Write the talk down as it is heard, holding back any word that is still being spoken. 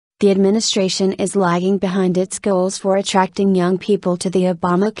the administration is lagging behind its goals for attracting young people to the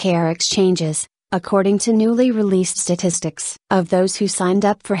ObamaCare exchanges, according to newly released statistics. Of those who signed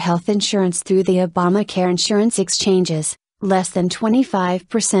up for health insurance through the ObamaCare insurance exchanges, less than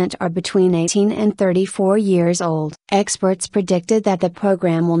 25% are between 18 and 34 years old. Experts predicted that the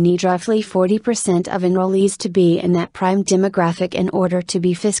program will need roughly 40% of enrollees to be in that prime demographic in order to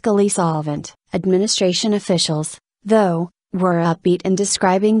be fiscally solvent. Administration officials, though, were upbeat in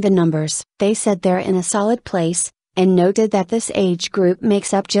describing the numbers. They said they're in a solid place, and noted that this age group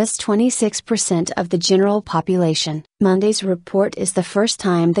makes up just 26% of the general population. Monday's report is the first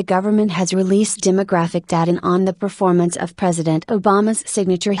time the government has released demographic data on the performance of President Obama's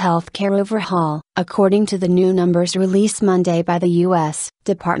signature health care overhaul. According to the new numbers released Monday by the U.S.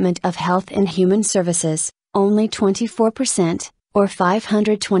 Department of Health and Human Services, only 24%, or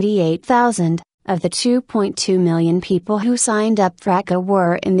 528,000, of the 2.2 million people who signed up for ACA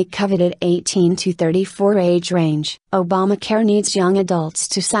were in the coveted 18 to 34 age range. ObamaCare needs young adults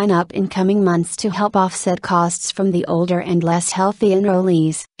to sign up in coming months to help offset costs from the older and less healthy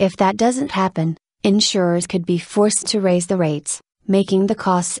enrollees. If that doesn't happen, insurers could be forced to raise the rates, making the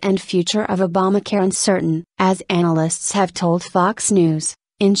costs and future of ObamaCare uncertain. As analysts have told Fox News,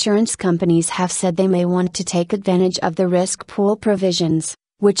 insurance companies have said they may want to take advantage of the risk pool provisions,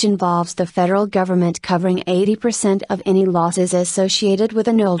 which involves the federal government covering 80% of any losses associated with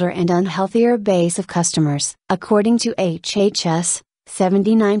an older and unhealthier base of customers. According to HHS,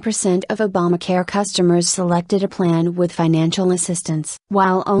 79% of ObamaCare customers selected a plan with financial assistance.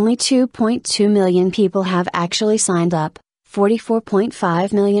 While only 2.2 million people have actually signed up,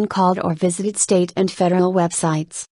 44.5 million called or visited state and federal websites.